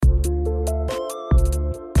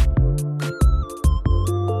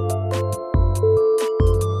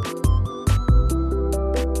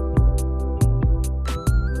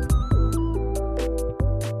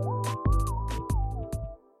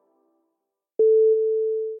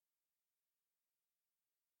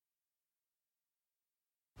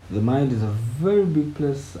The mind is a very big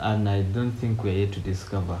place, and I don't think we're yet to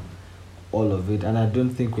discover all of it. And I don't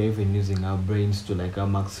think we're even using our brains to like our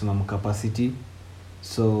maximum capacity.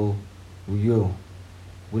 So, yo,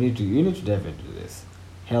 you need to dive into this.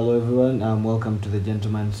 Hello, everyone. Welcome to the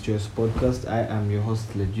Gentleman's Choice podcast. I am your host,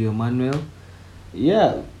 Legio Manuel.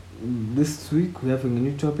 Yeah, this week we're having a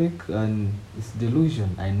new topic, and it's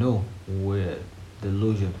delusion. I know we're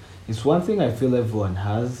delusion. It's one thing I feel everyone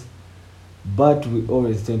has, but we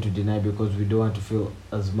always tend to deny because we don't want to feel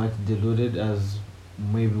as much deluded as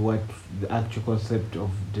maybe what the actual concept of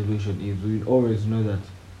delusion is. We always know that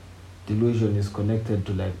delusion is connected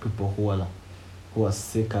to like people who are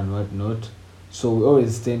sick and whatnot. So we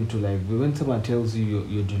always tend to like when someone tells you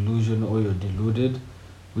you're delusional or you're deluded,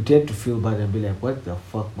 we tend to feel bad and be like, what the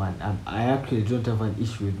fuck, man? I actually don't have an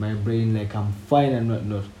issue with my brain. Like I'm fine and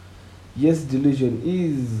whatnot. Yes, delusion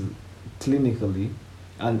is clinically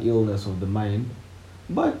an illness of the mind,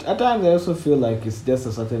 but at times I also feel like it's just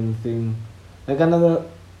a certain thing, like another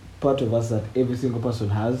part of us that every single person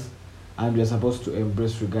has, and we're supposed to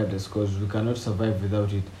embrace regardless because we cannot survive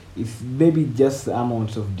without it. It's maybe just the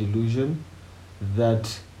amounts of delusion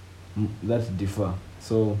that that differ.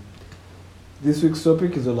 So this week's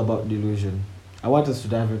topic is all about delusion. I want us to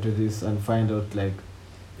dive into this and find out like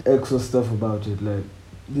extra stuff about it. Like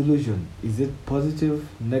delusion, is it positive,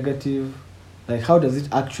 negative? Like how does it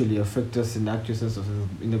actually affect us in the actual sense of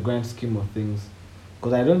in the grand scheme of things?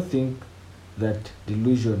 Because I don't think that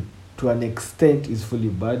delusion to an extent is fully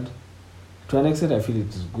bad. To an extent I feel it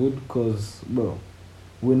is good because bro,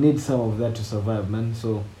 we need some of that to survive, man.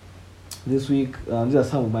 So this week, these are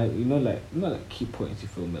some of my like key points, you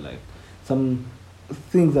feel me, like some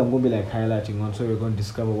things I'm gonna be like highlighting on, so we're gonna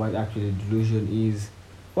discover what actually delusion is.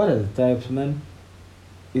 What are the types, man?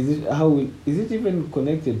 Is it even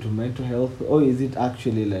connected to mental health, or is it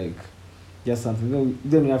actually like just something?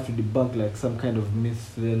 Then we have to debunk like some kind of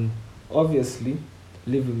myth. Then obviously,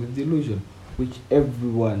 living with delusion, which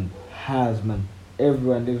everyone has, man.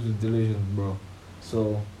 Everyone lives with delusions, bro.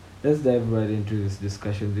 So let's dive right into this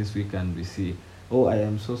discussion this week, and we see. Oh, I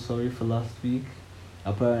am so sorry for last week.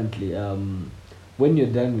 Apparently, when you're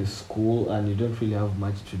done with school and you don't really have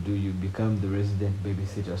much to do, you become the resident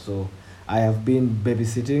babysitter. So I have been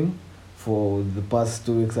babysitting for the past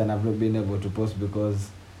 2 weeks, and I've not been able to post because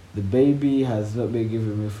the baby has not been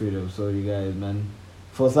giving me freedom. So you guys, man,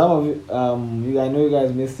 for some of you, I know you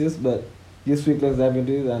guys missed this, but this week let's dive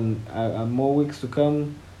into it, and more weeks to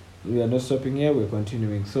come. We are not stopping here. We're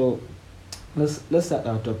continuing. So let's start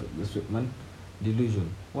our topic this week, man.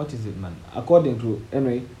 Delusion. What is it, man? According to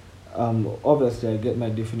anyway, obviously I get my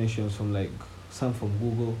definitions from like some from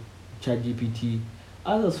Google, ChatGPT,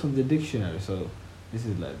 others from the dictionary. So this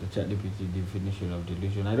is like the ChatGPT definition of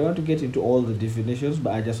delusion. I don't want to get into all the definitions,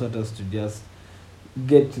 but I just want us to just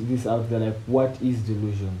get this out there. Like, what is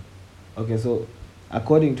delusion? Okay, so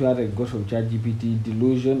according to what I got from ChatGPT,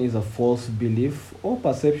 delusion is a false belief or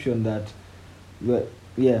perception that, well,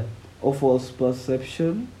 yeah, or false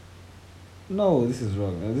perception. No, this is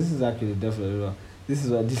wrong. This is actually definitely wrong. This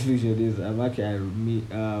is what delusion is. I'm actually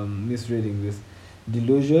misreading this.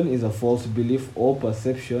 Delusion is a false belief or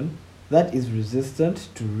perception that is resistant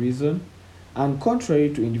to reason and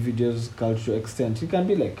contrary to individuals' cultural extent. It can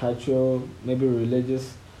be like cultural, maybe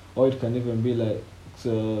religious, or it can even be like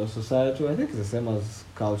societal. I think it's the same as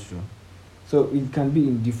culture. So it can be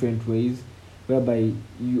in different ways, whereby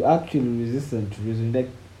you actually resistant to reason. Like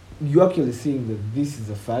you actually seeing that this is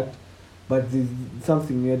a fact, but there's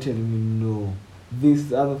something you're telling me no.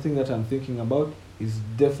 This other thing that I'm thinking about is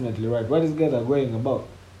definitely right. What these guys are going about,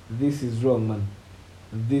 this is wrong, man.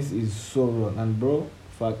 This is so wrong. And bro,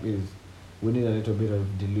 fact is, we need a little bit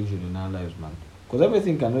of delusion in our lives, man. Because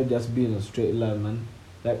everything cannot just be in a straight line, man.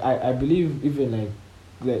 Like I believe even like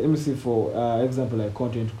let me see for example like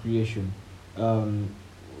content creation. Um,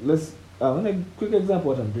 let's a quick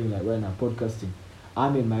example what I'm doing like right now, podcasting.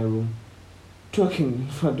 I'm in my room talking in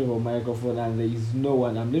front of a microphone and there is no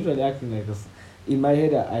one. I'm literally acting like this. In my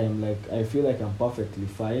head, I am like, I feel like I'm perfectly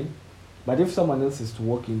fine. But if someone else is to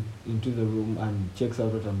walk into the room and checks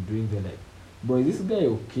out what I'm doing, they're like, bro, is this guy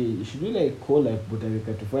okay? Should we like call like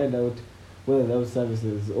Botanica to find out whether they have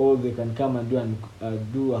services, or they can come and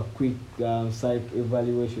do a quick psych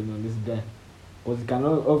evaluation on this guy? Because it can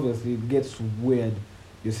obviously it gets weird.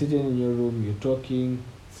 You're sitting in your room, you're talking,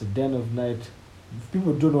 it's a den of night.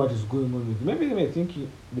 People don't know what is going on with you. Maybe they may think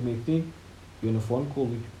you're on a phone call,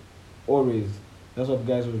 which always that's what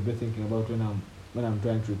guys will be thinking about when I'm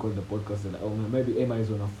trying to record the podcast. They're like, oh maybe Emma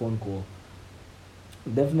is on a phone call.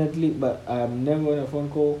 Definitely, but I'm never on a phone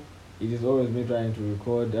call. It is always me trying to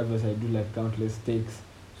record. Obviously, I do like countless takes.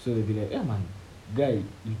 So they'll be like, yeah, man, guy,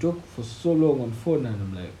 you talk for so long on phone, and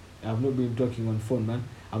I'm like, I've not been talking on phone, man.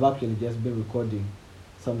 I've actually just been recording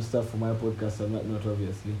some stuff for my podcast and whatnot,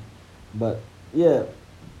 obviously. But yeah,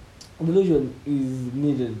 delusion is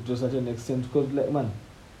needed to a certain extent because, like, man,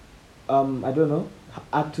 I don't know,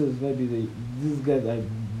 actors maybe these guys, I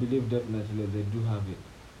believe definitely they do have it.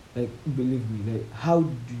 Like, believe me, like, how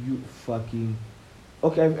do you fucking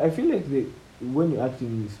okay? I feel like when you're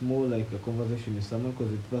acting, it's more like a conversation with someone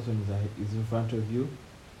because the person is in front of you.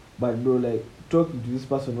 But bro, like talking to this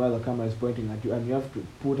person while the camera is pointing at you, and you have to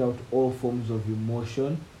put out all forms of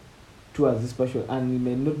emotion towards this person, and it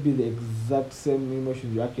may not be the exact same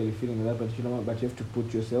emotion you're actually feeling at that particular moment, but you have to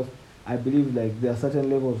put yourself. I believe like there are certain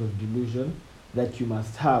levels of delusion that you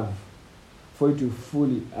must have for you to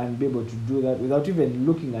fully and be able to do that without even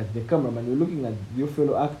looking at the cameraman. You're looking at your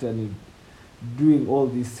fellow actor and doing all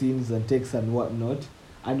these scenes and takes and whatnot,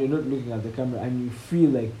 and you're not looking at the camera, and you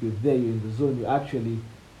feel like you're there, you're in the zone, you're actually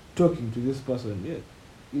talking to this person. Yeah,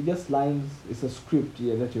 you just lines. It's a script,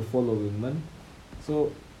 yeah, that you're following, man.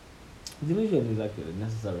 So delusion is actually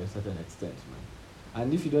necessary to a certain extent, man.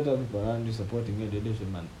 And if you don't have people around you supporting your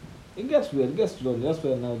delusion, man, it gets weird, it gets lonely. That's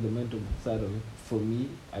where now the mental side of it, for me,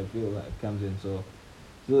 I feel like comes in. So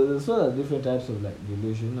there's sort of different types of like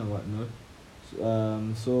delusion and whatnot.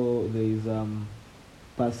 So there is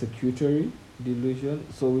persecutory delusion,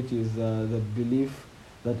 so which is the belief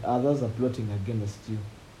that others are plotting against you.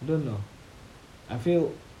 I don't know. I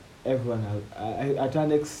feel everyone at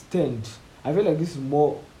an extent. I feel like this is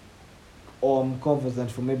more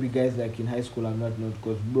confident for maybe guys like in high school and not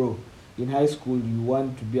because bro, in high school you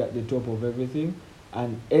want to be at the top of everything,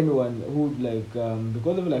 and anyone who like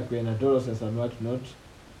because of like we're in adolescence and whatnot,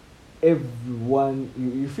 everyone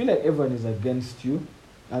you feel like everyone is against you,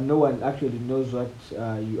 and no one actually knows what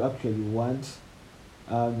you actually want.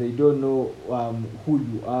 They don't know who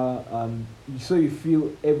you are. So you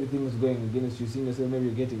feel everything is going against you. Seeing yourself, maybe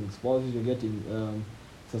you're getting expulsions, you're getting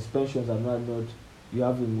suspensions and whatnot. You're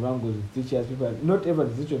having wrangles with teachers. People, not everyone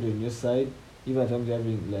is literally on your side. Even at times you're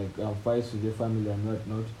having like fights with your family and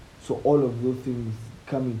whatnot. So all of those things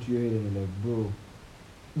come into your head, and you're like, bro,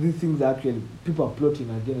 these things are actually people are plotting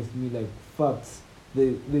against me. Like facts,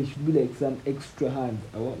 they should be like some extra hand.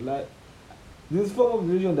 I won't lie. This form of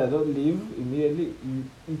religion that don't live immediately,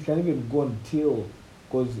 it can even go until,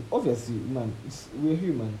 because obviously, man, we're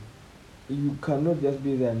human. You cannot just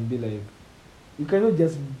be there and be like, you cannot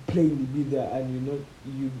just plainly be there and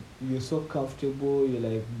you're so comfortable. You're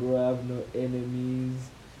like, bro, I have no enemies.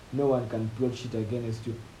 No one can plot shit against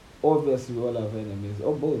you. Obviously, we all have enemies.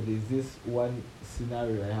 Oh, but there's this one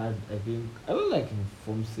scenario I had. I think I don't like in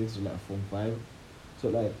Form 6 or like Form 5. So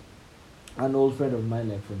like an old friend of mine,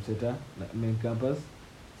 like from SETA, like main campus.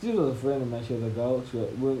 She was a friend of mine. She was a girl. We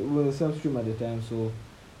were in the same stream at the time. So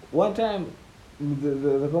one time,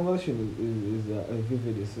 the conversation is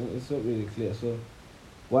vivid. It's not really clear. So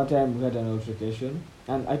one time we had an altercation,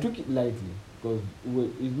 and I took it lightly because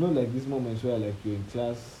it's not like these moments where like you're in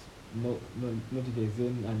class, no teacher is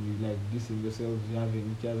in, and you like dissing yourselves, you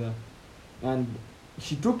having each other, and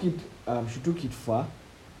she took it. She took it far,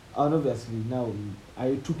 and obviously now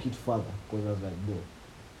I took it further because I was like, bro,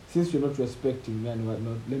 since you're not respecting me and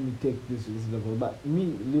whatnot, let me take this to this level. But me,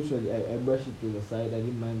 literally, I brushed it to the side. I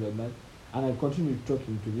didn't mind that much, and I continued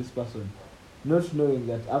talking to this person, not knowing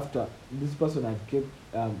that after this person had kept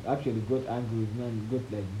actually got angry with me and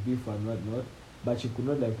got like beef and whatnot, but she could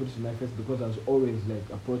not like put it in my face because I was always like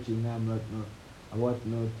approaching her and whatnot and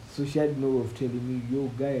whatnot. So she had no way of telling me, yo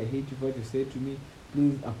guy, I hate you for what you said to me.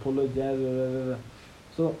 Please apologize. Blah, blah, blah, blah.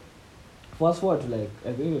 So fast forward to like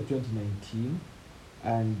I think it was 2019,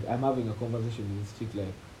 and I'm having a conversation with this chick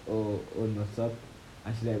like on WhatsApp,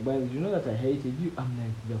 and she's like, "But you know that I hated you." I'm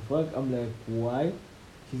like, "The fuck?" I'm like, "Why?"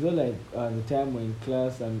 She's all like, "The time we're in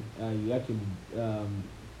class and you actually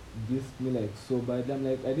dissed me like so bad." I'm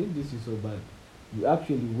like, "I didn't diss you so bad. You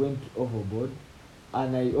actually went overboard,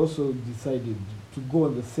 and I also decided to go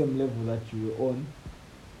on the same level that you were on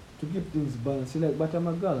to keep things balanced." She's like, "But I'm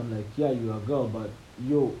a girl." I'm like, "Yeah, you're a girl, but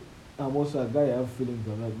yo, I'm also a guy. I have feelings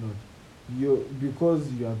or not. You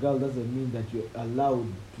because you're a girl doesn't mean that you're allowed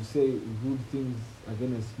to say rude things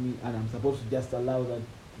against me, and I'm supposed to just allow that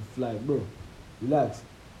to fly, bro. Relax.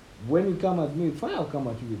 When you come at me with fire, I'll come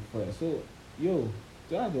at you with fire. So, yo,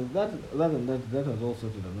 that was all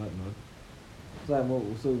sorted on that note.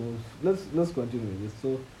 So let's continue with this.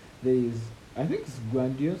 So there is, I think it's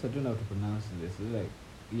grandiose. I don't know how to pronounce this. It's like,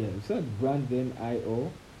 yeah, it's like grand then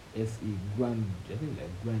IOSE grand. I think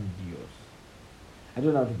like grandiose. I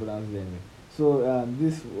don't know how to pronounce it anyway. So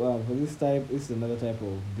this for this type, this is another type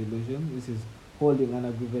of delusion. This is holding an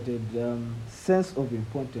aggravated sense of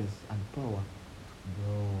importance and power.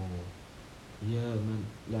 Bro, yeah, man.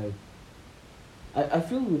 Like, I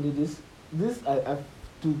feel we need this. This,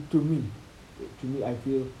 to me, I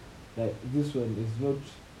feel like this one is not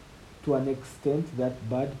to an extent that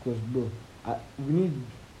bad because, bro, we need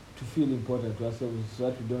to feel important to ourselves so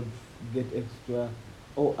that we don't get extra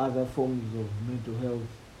or other forms of mental health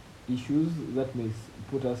issues that may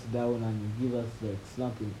put us down and give us like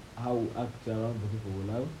snapping how we act around the people we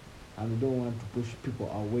love, and we don't want to push people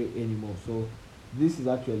away anymore. So this is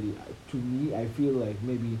actually, to me, I feel like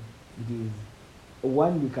maybe it is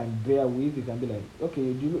one we can bear with. You can be like, okay,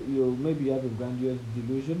 you maybe you have a grandiose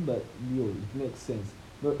delusion, but it makes sense.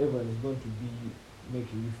 Not everyone is going to be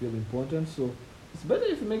making you feel important, so it's better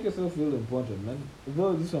if you make yourself feel important, man.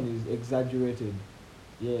 Though this one is exaggerated,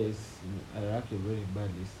 yes, I actually read it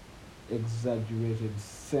badly. Exaggerated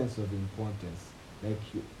sense of importance, like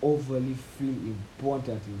you overly feel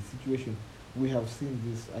important in the situation. We have seen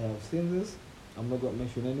this. I have seen this. I'm not going to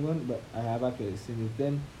mention anyone, but I have actually seen it.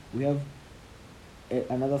 Then we have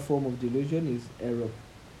another form of delusion is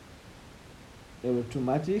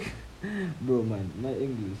erotomatic. Bro, man, my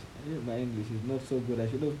English is not so good. I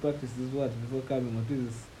should have practiced this word before coming onto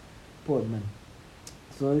this pod, man.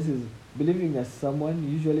 So this is believing that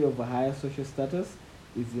someone, usually of a higher social status,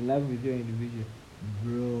 is in love with your individual.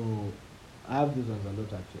 Bro, I have these ones a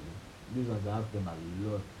lot actually. These ones I have them a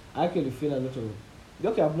lot. I actually feel a lot of,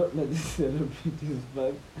 okay, I've not met these celebrities,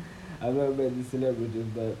 but I've not met these celebrities,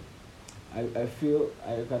 but I feel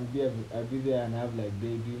I can I be there and have like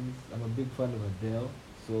daydreams. I'm a big fan of Adele,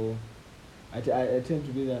 so I tend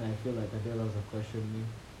to be there and I feel like Adele has a crush on me.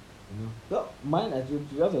 No, mine, as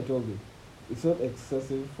I told you, it's not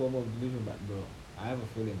excessive form of delusion, but bro, I have a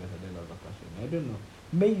feeling that Adele has a crush on me. I don't know.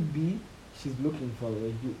 Maybe she's looking for a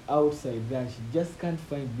you outside there and she just can't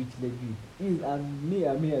find which lady is. And me,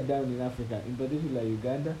 I'm here down in Africa, in particular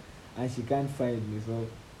Uganda, and she can't find me. So,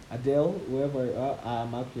 Adele, wherever you are,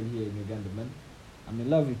 I'm actually here in Uganda, man. I'm in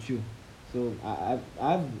love with you. So, I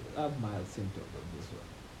have my symptoms of this one.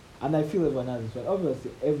 And I feel everyone has this one.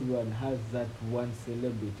 Obviously, everyone has that one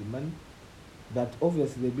celebrity, man. That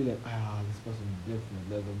obviously they be like, this person is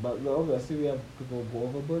definitely level. But obviously, we have people who go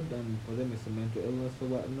overboard, and for them, it's a mental illness or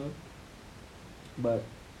whatnot. But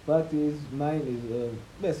fact is, mine is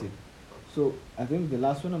basic. So I think the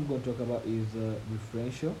last one I'm going to talk about is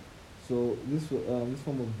referential. So this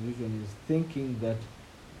form of delusion is thinking that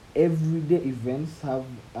everyday events have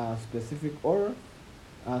a specific or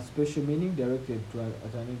a special meaning directed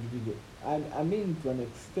at an individual. And I mean, to an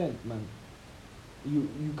extent, man, you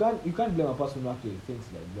can't blame a person who actually thinks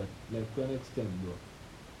like that. Like, to an extent, bro.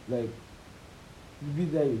 Like, you be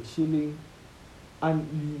there, you're chilling,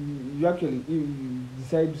 and you actually you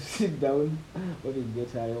decide to sit down when you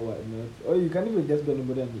get high or whatnot, or you can even just go on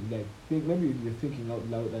and like think, maybe you're thinking out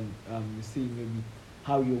loud, and you see maybe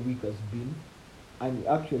how your week has been, and you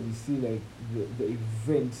actually see like the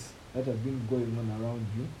events that have been going on around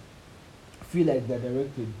you feel like they're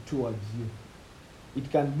directed towards you. It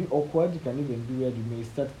can be awkward, it can even be weird, you may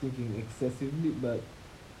start thinking excessively, but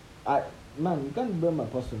I man, you can't blame a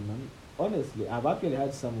person, man. Honestly, I've actually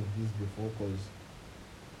had some of these before, because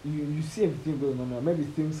you see everything going on. Or maybe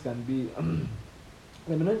things can be,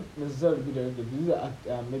 they may not necessarily be directed. These are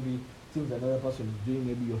maybe things another person is doing,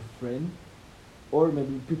 maybe your friend, or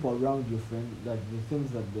maybe people around your friend, that the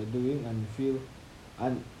things that they're doing, and you feel,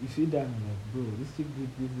 and you see that and like, bro, this chick did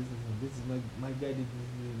this is my guy did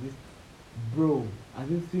this, bro. And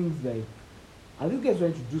these things like, and these guys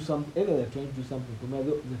trying to do something, either they're trying to do something for me, or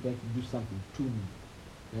they're trying to do something to me.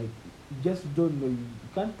 Like, you just don't know. You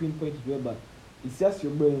can't pinpoint it well, but it's just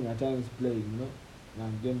your brain at times playing,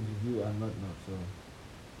 and games with you and whatnot.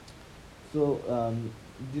 So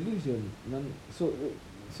delusion.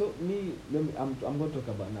 So me, I'm going to talk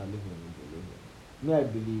about now living with delusion. Me, I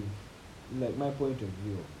believe, like my point of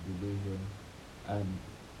view of delusion, and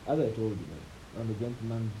as I told you, like, on the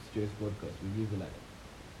Gentleman's Choice podcast, we give you like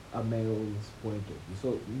a male's point of view.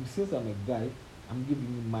 So since I'm a guy, I'm giving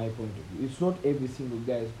you my point of view. It's not every single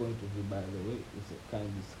guy's point of view, by the way. It's a kind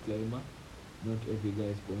of disclaimer. Not every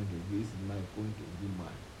guy's point of view. This is my point of view,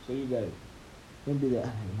 man. So you guys don't be like,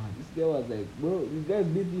 man, this guy was like, bro, these guys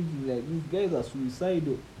be thinking like these guys are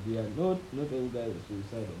suicidal. They are not. Not every guy is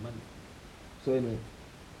suicidal, man. So anyway,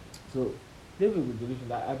 so living with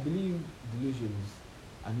delusions, I believe delusions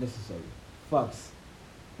are necessary. Facts,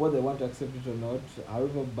 whether they want to accept it or not,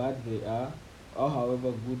 however bad they are, or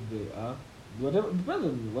however good they are, whatever, depends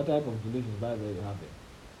on what type of delusions by the way you have it.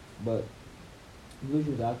 But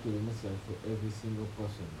delusions are actually necessary for every single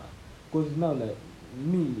person, man. Because now, like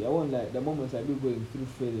me, I want like the moments I be going through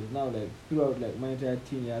phases. Now, like throughout like my entire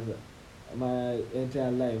teen years, my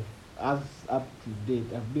entire life, as up to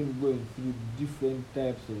date, I've been going through different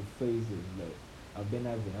types of phases. Like I've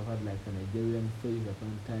had like a Nigerian phase at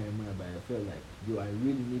one time whereby I felt like, yo, I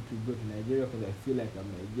really need to go to Nigeria because I feel like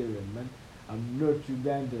I'm Nigerian, man. I'm not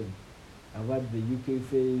Ugandan. I've had the UK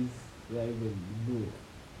phase where even bro,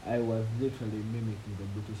 I was literally mimicking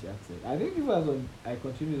the British accent. I think if I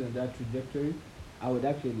continued on that trajectory, I would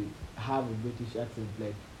actually have a British accent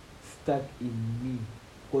like stuck in me.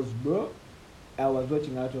 Cause bro, I was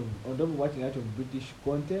watching out of on top of watching out of British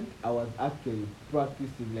content, I was actually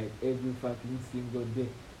practicing like every fucking single day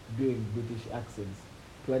doing British accents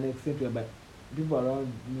to an extent whereby people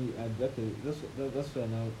around me are actually that's why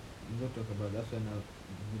now we don't talk about that's why now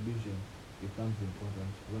delusion becomes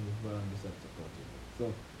important when the people around you start supporting it.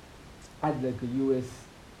 So I'd like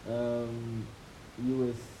a um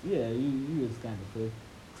US yeah US kind of face.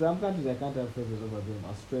 Some countries I can't have faces over them.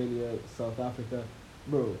 Australia, South Africa,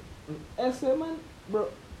 bro. SA man, bro.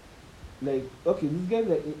 Like okay, these guys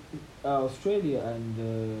like Australia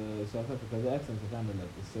and South Africa, the accents are kind of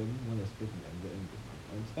like the same when they're speaking like the English man,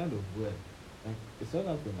 and it's kind of weird. Like it's not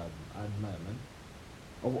something I admire, man.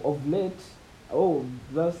 Of late, oh,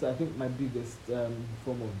 that's I think my biggest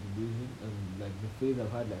form of delusion and like the phase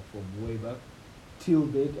I've had like from way back till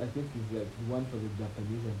date. I think is like the one for the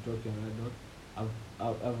Japanese and Tokyo and whatnot.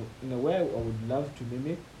 I've in a way I would love to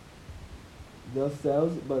mimic their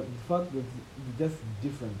styles, but the fact that they're just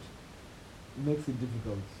different makes it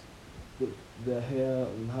difficult. The, the hair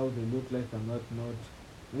and how they look like and whatnot.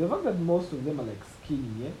 The fact that most of them are like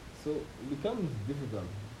skinny, yeah, so it becomes difficult.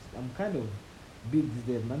 I'm kind of big these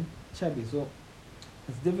days, man, chubby, so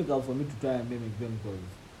it's difficult for me to try and mimic them because,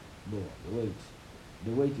 bro,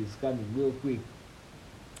 the weight is coming real quick.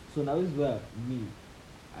 So now is where me,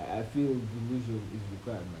 I feel delusion is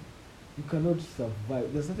required, man. You cannot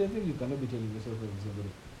survive. There's certain things you cannot be telling yourself every single day.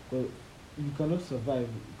 Because you cannot survive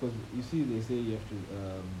because you see they say you have to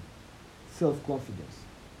self confidence,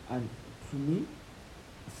 and to me,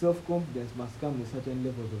 self confidence must come with certain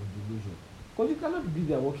levels of delusion. Because you cannot be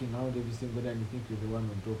there walking around every single day and you think you're the one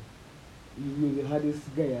on top. You're the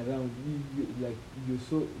hardest guy around. Like you're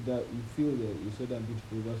so that you feel that you're so damn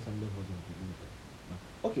beautiful without some levels of delusion.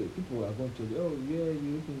 Okay, people are going to tell you, oh yeah,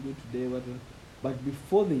 you're looking good today, what? But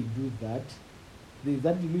before they do that, there's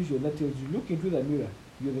that delusion that tells you, look into the mirror,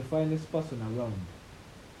 you're the finest person around.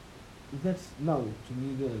 That's now to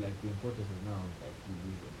me like the importance of now like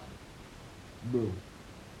delusion, man, bro.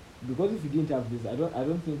 Because if you didn't have this, I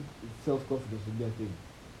don't think self confidence would be a thing.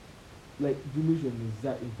 Like delusion is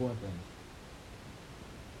that important.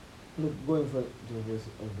 Look, go in front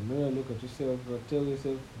of the mirror, look at yourself, tell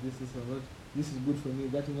yourself this is not, this is good for me,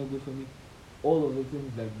 that is not good for me. All of the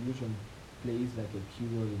things like delusion plays like a key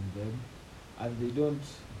role in them, and they don't,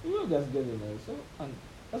 just get it right. So, and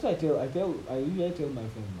that's why I usually tell my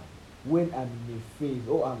friends, man, when I'm in a phase,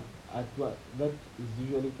 or I'm at what that is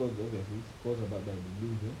usually caused obviously it's caused about that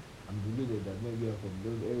delusion. I'm deluded that maybe I'm from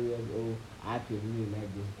those areas, or I actually really like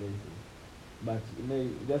those places. But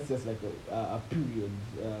that's just like a period.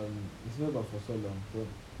 It's never for so long. So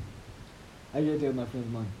I usually tell my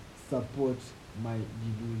friends, man, support my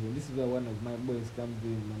delusion. This is where one of my boys comes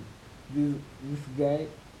in, man. This guy,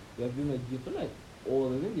 we have been a G for like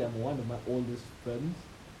all. I think I'm one of my oldest friends.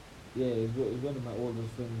 Yeah, he's one of my oldest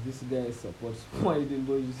friends. This guy supports my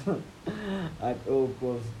delusion at all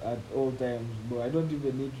costs, at all times, bro. I don't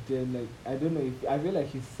even need to tell him. Like I don't know if I feel like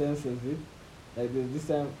he senses it. Like there's this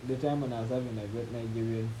time, the time when I was having like that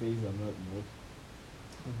Nigerian phase, I'm not more.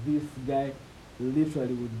 This guy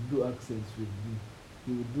literally would do accents with me.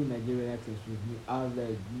 He would do Nigerian accents with me. I was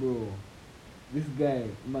like, bro, this guy,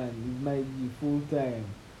 man, is my G full time.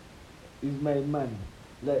 Is my man.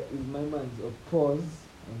 Like, is my man. So pause.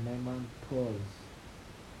 And my man pause.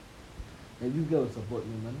 Like, this guy would support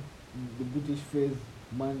me, man. The British face,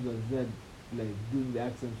 man was there, like, doing the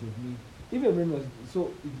accents with me. Even when was,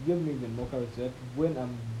 so it gave me even more courage that when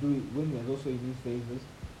he was also in his phases,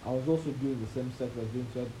 I was also doing the same stuff I was doing.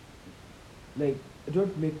 So like, it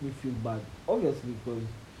don't make me feel bad. Obviously, because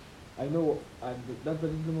I know at that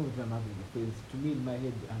particular moment I'm having the phase, to me in my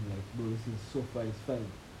head, I'm like, bro, this is so far, it's fine.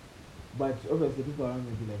 But obviously, people around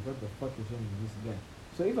me be like, what the fuck is wrong with this guy?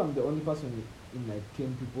 So if I'm the only person in like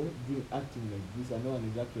 10 people doing acting like this, and no one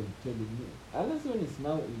is actually telling me, unless when it's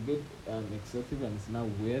now, you get excessive and it's now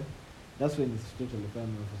weird, that's when it's totally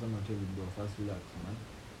fine for someone to tell you, bro, first relax, man.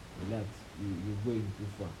 Relax, you're going too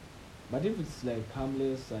far. But if it's like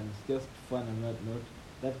harmless and it's just fun and whatnot,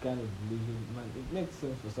 that kind of delusion, man, it makes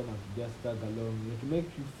sense for someone to just tag along, to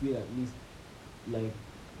make you feel at least like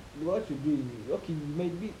what you're doing. Okay,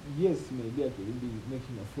 maybe yes, maybe I could be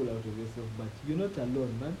making a fool out of yourself, but you're not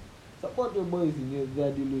alone, man. Support your boys in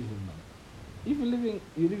their delusion, man. If you're living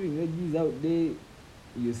edges out there,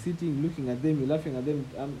 you're sitting looking at them, you're laughing at them,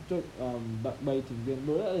 backbiting them,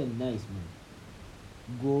 bro, that ain't nice, man.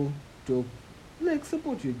 Go talk, like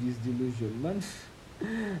support your this delusion, man.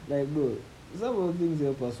 Like, bro, some of the things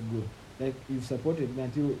help us grow. Like, you've supported me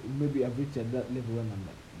until maybe I've reached at that level when I'm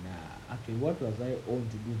like, nah, okay, what was I on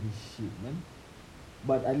to do this shit, man?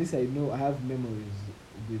 But at least I know I have memories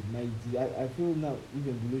with my. I feel now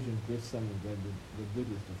even delusion creates some of the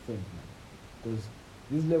greatest of friends, man. Because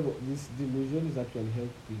this delusion is actually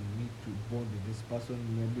helping me to bond with this person.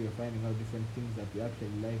 Maybe you're finding out different things that we actually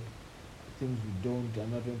like, things we don't,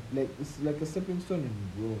 and not like it's like a stepping stone in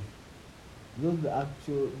growth. Though the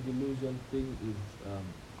actual delusion thing is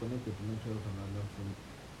connected to mental health and all that.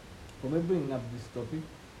 For me bringing up this topic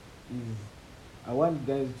is I want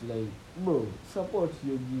guys to like, bro, support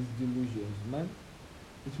your these delusions, man.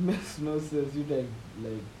 It makes no sense. You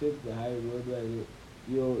like take the high road where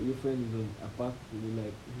your friend is on a path,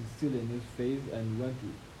 like he's still in his phase, and you want to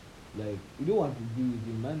like you don't want to be with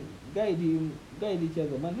him, man. Guide him, guide each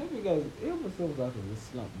other, man. Help you guys, help yourselves out of this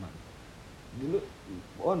slump, man. You look,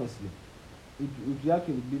 honestly, it would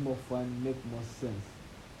actually be more fun, make more sense.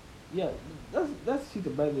 Yeah, that's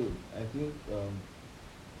shit. By the way, I think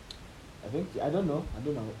I don't know.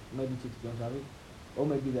 Maybe chicks don't have it, or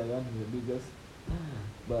maybe the advantage is the biggest.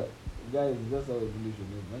 But guys, that's how delusion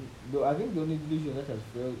is, man. Though I think the only delusion that has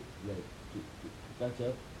failed like to catch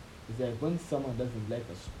up is like when someone doesn't like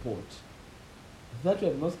a sport. That's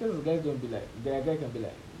why most cases guys don't be like guy can be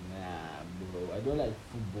like, nah bro, I don't like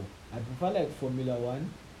football. I prefer like Formula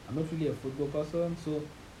One. I'm not really a football person, so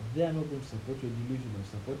they are not going to support your delusion of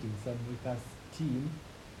supporting some weaker team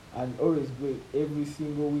and always go every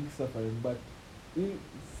single week suffering. But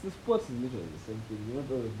sports is literally the same thing. You're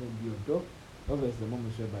not always going to be on top. Obviously, the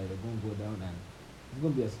moment whereby you're going to go down and it's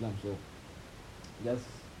going to be a slump. So just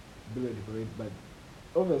be ready for it. But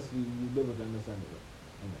obviously, you'll be able to understand it.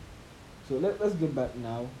 Anyway. So let's get back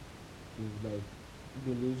now to like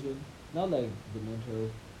delusion. Now, like the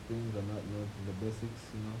mental things are not the basics,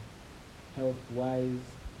 health wise.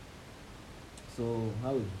 So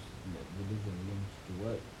how is like delusion linked to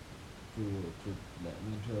what? To like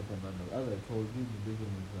mental health and mental. As I told you,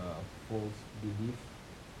 delusion is a false belief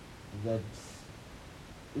that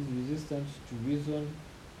is resistant to reason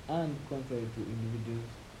and contrary to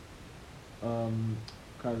individuals'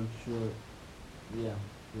 culture. Yeah,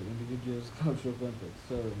 the individual's cultural context.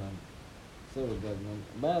 Sorry, man. Sorry, guys, man.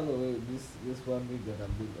 By the way, this one week that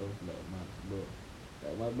I'm bit off, like, man, bro,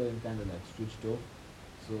 like my brain kind of like switched off.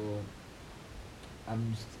 So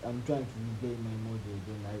I'm trying to regain my mojo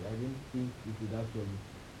again. I didn't think it would actually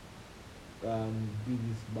be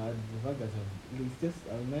this bad. The fact that it's just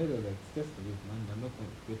I'm not like it's just a bit, man. I'm not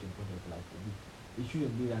getting contact like it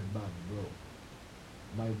shouldn't be that bad, bro.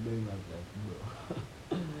 My brain was like, bro.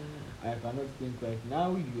 I cannot think right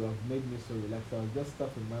now. You have made me so relaxed. I was just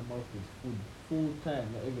stuffing my mouth with food full time,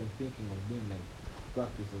 not even thinking of doing like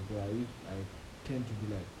practice as well. I tend to be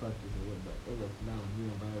like practice as well, but all of now new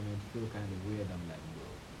environment feel kind of weird. I'm like, bro.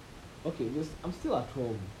 Okay, just I'm still at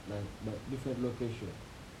home, like but different location.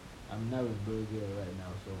 I'm now in Bulgaria right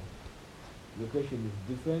now, so location is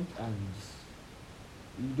different, and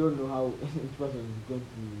you don't know how each person is going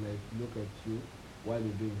to like look at you while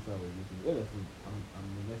you're doing some of this. Obviously, I'm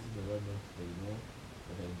the message around us that you know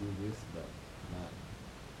that I do this, but nah,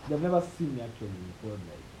 they've never seen me actually record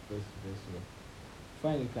like face to face, so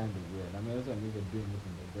find it kind of weird. I mean, also I'm even doing this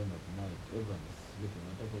in the den of night. Everyone is sleeping.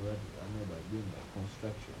 On top of that, I know by doing like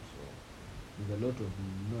construction, so there's a lot of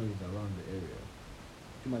noise around the area.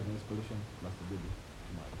 Too much noise pollution plus the baby.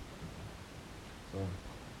 Too much. So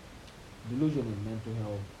delusion in mental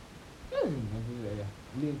health. Yeah, in mental health,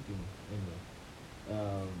 yeah. Linked in anyway.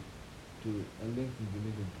 To a link in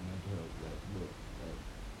delusion to mental health. Like, bro, like,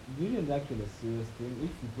 delusion is actually a serious thing.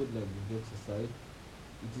 If you put like the jokes aside,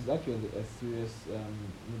 it is actually a serious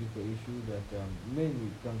medical issue that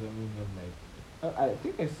mainly comes from like I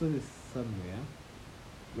think I saw this somewhere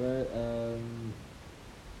where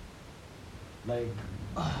like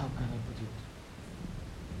how can I put it?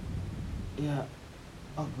 Yeah.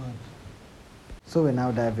 Oh god. So we're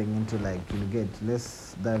now diving into like you get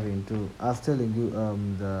let's dive into I was telling you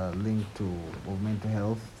the link to of mental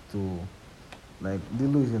health to like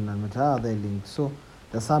delusion and mental how are they linked. So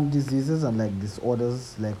there's some diseases and like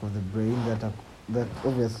disorders like of the brain that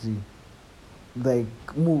obviously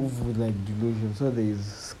like move with like delusion. So there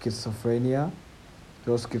is schizophrenia.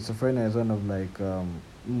 So schizophrenia is one of like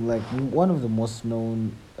one of the most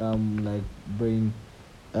known like brain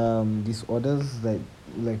disorders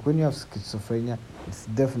like when you have schizophrenia, it's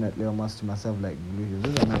definitely a must. You must have like delusions.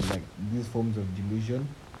 These are not like these forms of delusion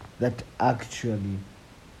that actually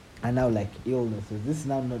are now like illnesses. This is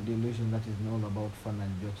now not delusion that is all about fun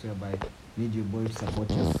and jokes whereby you need your boy to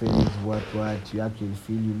support your feelings, what you actually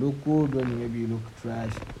feel you look good when maybe you look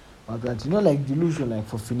trash. But that like delusion like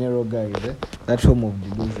for funeral guys, that form of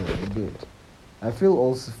delusion a bit. I feel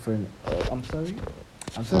also for I'm sorry,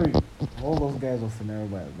 all those guys are funeral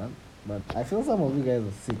guys, man. But I feel some of you guys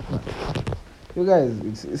are sick, man. You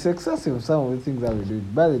guys, it's excessive. Some of the things that we do,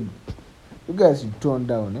 but you guys should tone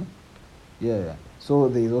down, eh? Yeah, yeah. So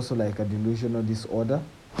there is also like a delusional disorder.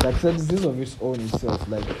 Like said, this of its own itself,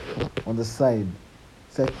 like on the side.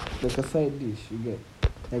 It's like a side dish. You get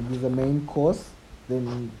like there's a main course,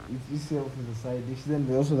 then it itself is a side dish. Then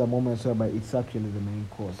there's also the moments whereby it's actually the main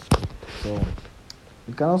course. So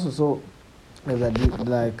it can also there's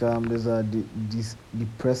there's a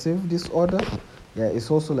depressive disorder. Yeah,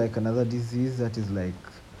 it's also like another disease that is like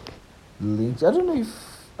linked. I don't know if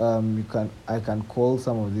I can call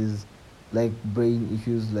some of these like brain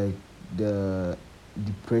issues like the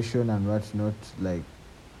depression and whatnot like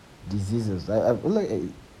diseases. I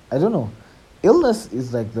don't know. Illness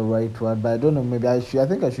is like the right word, but I don't know. Maybe I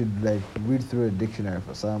think I should like read through a dictionary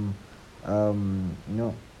for some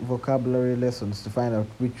vocabulary lessons to find out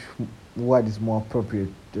which word is more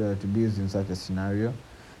appropriate to be used in such a scenario.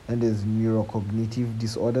 And there's neurocognitive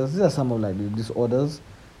disorders. These are some of like the disorders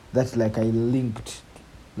that like I linked,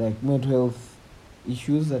 like mental health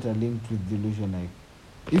issues that are linked with delusion. Like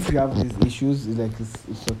if you have these issues,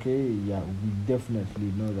 it's okay. Yeah, we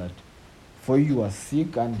definitely know that for you are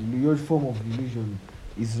sick, and your form of delusion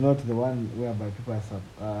is not the one whereby people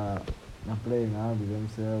are playing around with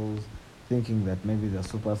themselves, thinking that maybe they're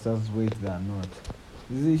superstars. Wait, they are not.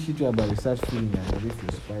 This is shit whereby you start feeling like as if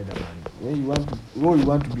you're Spider-Man. When you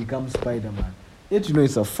want to become Spider-Man, yet you know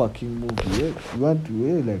it's a fucking movie. Yeah? You want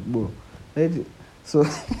to, like, bro. So,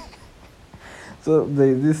 so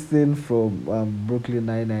there's this thing from Brooklyn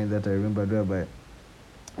Nine-Nine that I remember whereby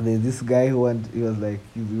there's this guy he was like,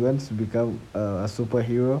 he wants to become a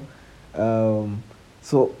superhero.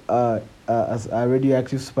 As a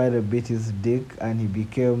radioactive spider bit his dick and he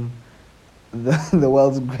became the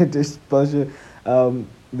world's greatest person, the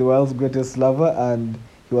world's greatest lover, and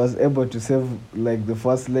he was able to save like the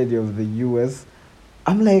first lady of the U.S.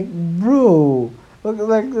 I'm like, bro,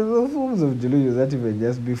 like the forms of delusion that even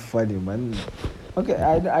just be funny, man. Okay,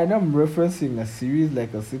 I know I'm referencing a series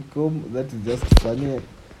like a sitcom that is just funny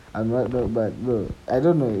and whatnot, but bro, I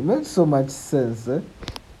don't know. It makes so much sense, eh?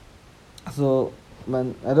 So,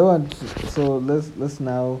 man, I don't want to, so let's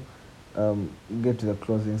now get to the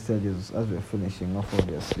closing stages as we're finishing off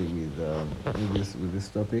obviously with this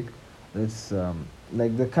topic. Let's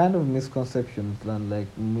like the kind of misconceptions and like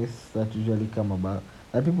myths that usually come about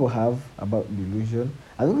that people have about delusion.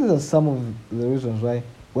 I think these are some of the reasons why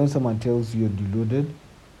when someone tells you you're deluded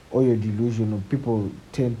or you're delusional, people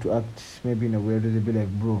tend to act maybe in a weird way. They'll be like,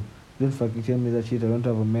 bro, don't fucking tell me that shit. I don't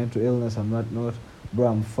have a mental illness. I'm not, bro,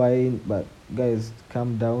 I'm fine. But guys,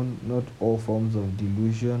 calm down. Not all forms of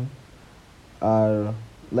delusion are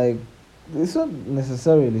like, it's not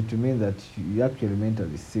necessarily to mean that you're actually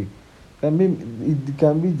mentally sick. It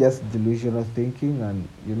can be just delusional thinking and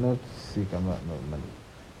you're not sick. I'm not, no, man.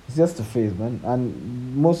 It's just a phase, man.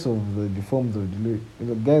 And most of the forms of delusion,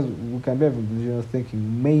 guys, we can be having delusional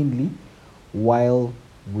thinking mainly while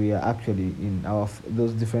we are actually in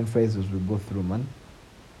those different phases we go through, man.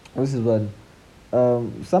 This is what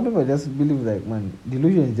some people just believe like, man,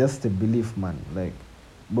 delusion is just a belief, man. Like,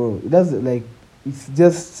 bro, it doesn't like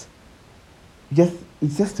just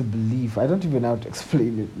it's just a belief. I don't even know how to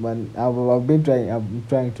explain it, man. I'm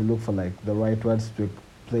trying to look for like the right words to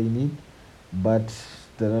explain it, but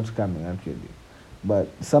they're not coming actually. But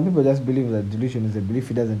some people just believe that delusion is a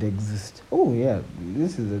belief; it doesn't exist. Oh yeah,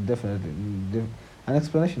 this is a definitely an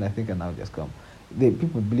explanation. I think can now just come.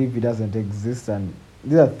 People believe it doesn't exist, and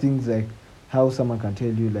these are things like how someone can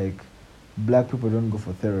tell you like black people don't go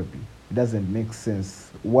for therapy. It doesn't make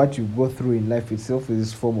sense. What you go through in life itself is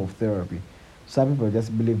this form of therapy. Some people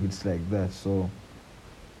just believe it's like that. So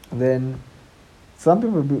then some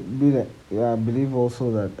people believe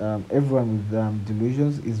also that everyone with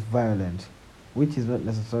delusions is violent, which is not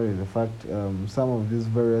necessarily the fact. Some of these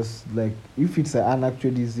various, like if it's an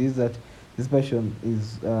actual disease that this person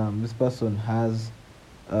has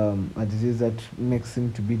a disease that makes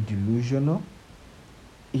him to be delusional,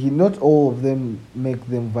 not all of them make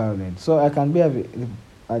them violent. So I can be having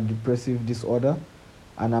a depressive disorder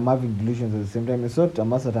and I'm having delusions at the same time. It's not a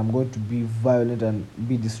must that I'm going to be violent and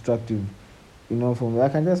be destructive. From I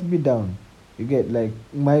can just be down. You get like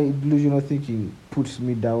my delusional thinking puts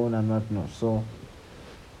me down and whatnot. So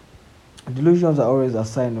delusions are always a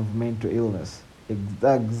sign of mental illness.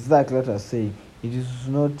 Exactly what I say. It is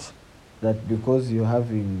not that because you're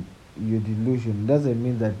having your delusion doesn't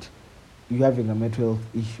mean that you're having a mental health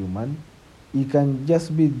issue, man. You can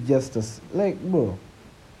just be just as like, bro.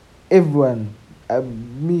 Everyone,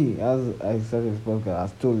 me as I started this podcast, I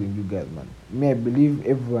was telling you guys, man. Me, I believe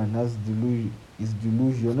everyone has delusion. Is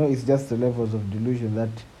delusion. No, it's just the levels of delusion that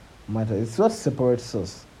matter. It's what separates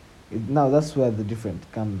us. Now that's where the difference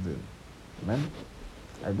comes in, man.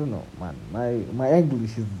 I don't know, man. My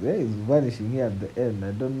English is vanishing here at the end. I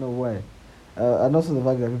don't know why. And also the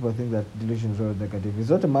fact that people think that delusion is always negative. It's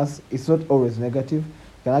not a mass. It's not always negative.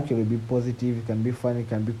 It can actually be positive. It can be funny. It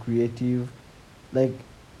can be creative. Like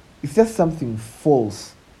it's just something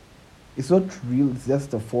false. It's not real. It's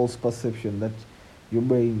just a false perception that your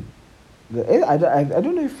brain. I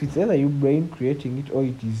don't know if it's either your brain creating it or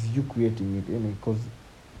it is you creating it. Because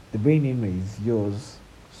the brain anyway is yours.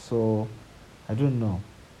 So I don't know.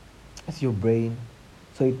 It's your brain,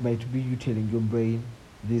 so it might be you telling your brain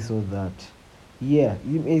this or that. Yeah,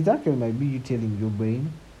 it actually might be you telling your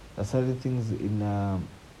brain that certain things in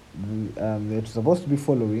that you're supposed to be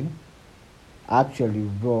following are actually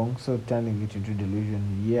wrong, so turning it into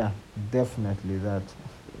delusion. Yeah, definitely that.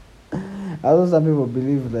 Although some people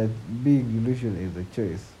believe that being delusional is a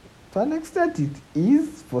choice. To an extent, it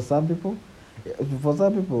is for some people. For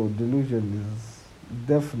some people, delusion is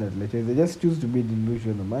definitely a choice. They just choose to be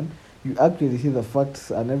delusional, man. You actually see the facts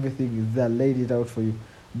and everything is there, laid it out for you,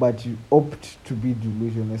 but you opt to be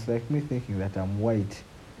delusional. It's like me thinking that I'm white,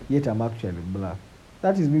 yet I'm actually black.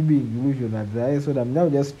 That is me being delusional at the highest. So I'm now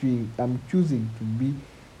just I'm choosing to be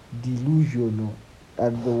delusional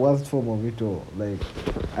at the worst form of it all. Like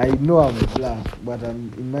I know I'm black, but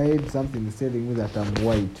I'm in my head something is telling me that I'm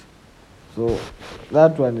white. So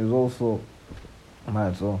that one is also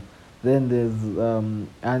mad. So then there's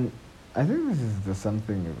and I think this is the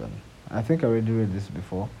something even. I think I already read this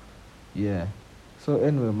before. Yeah. So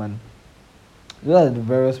anyway, man, those are the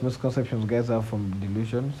various misconceptions guys have from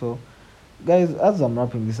delusion. So guys, as I'm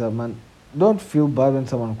wrapping this up, man, don't feel bad when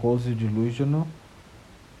someone calls you delusional.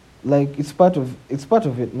 Like it's part of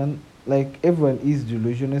it, man. Like everyone is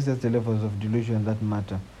delusional. It's just the levels of delusion that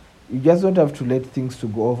matter. You just don't have to let things to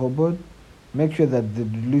go overboard. Make sure that the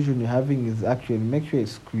delusion you're having is actually, make sure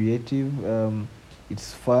it's creative,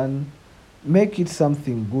 it's fun, make it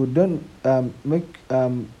something good. Don't make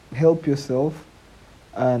help yourself,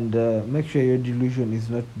 and make sure your delusion is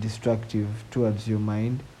not destructive towards your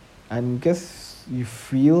mind. And in case you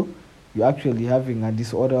feel you're actually having a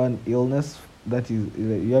disorder and illness, that is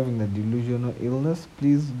you're having a delusional illness,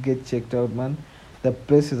 please get checked out, man. The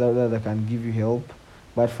places out there that can give you help.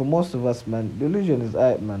 But for most of us, man, delusion is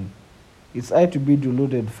art, man. It's hard to be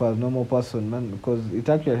deluded for a normal person, man, because it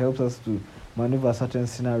actually helps us to maneuver certain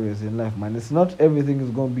scenarios in life, man. It's not everything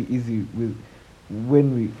is going to be easy with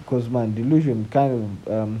when we, because man, delusion kind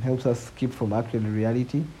of helps us skip from actual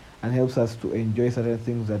reality and helps us to enjoy certain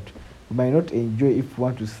things that we might not enjoy if we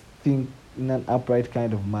want to think in an upright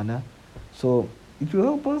kind of manner. So it will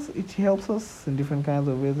help us. It helps us in different kinds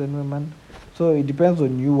of ways, anyway, man. So it depends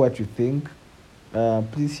on you what you think.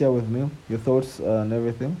 Please share with me your thoughts on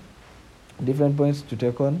everything, different points to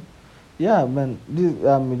take on. Yeah, man,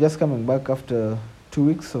 just coming back after 2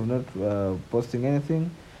 weeks of not posting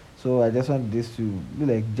anything. So I just want this to be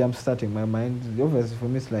like jump starting my mind. Obviously, for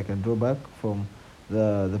me, it's like a drawback from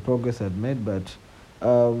the progress I'd made, but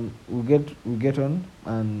we get on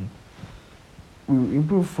and we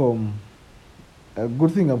improve from a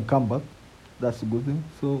good thing. I've come back. That's a good thing.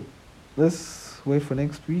 So let's wait for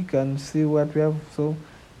next week and see what we have. So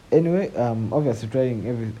anyway, obviously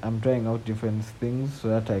I'm trying out different things so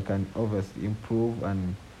that I can obviously improve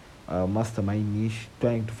and master my niche,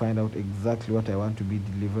 trying to find out exactly what I want to be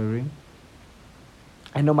delivering.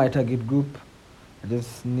 I know my target group. I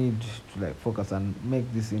just need to like focus and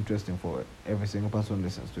make this interesting for every single person who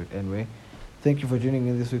listens to it. Anyway, thank you for tuning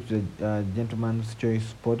in this week to the Gentleman's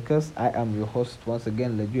Choice podcast. I am your host once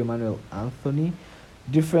again, Leju Emmanuel Anthony.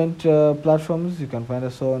 Different platforms you can find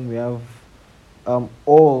us on. We have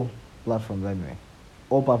all platforms anyway.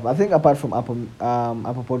 All platforms. I think apart from Apple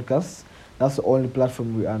Podcasts, that's the only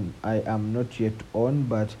platform I am not yet on.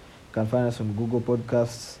 But you can find us on Google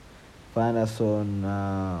Podcasts, find us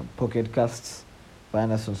on Pocket Casts,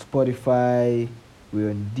 find us on Spotify. We're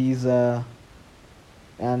on Deezer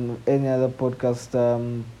and any other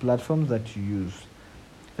podcast platforms that you use.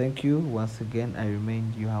 Thank you once again. I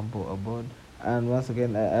remain you humble abode. And once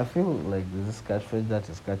again, I feel like there's this catchphrase that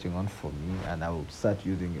is catching on for me, and I will start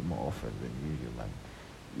using it more often than usual, man.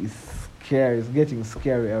 It's scary. It's getting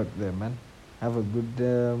scary out there, man. Have a good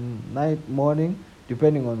night, morning,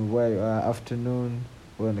 depending on where you are, afternoon,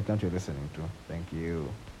 where in the country you're listening to. Thank you.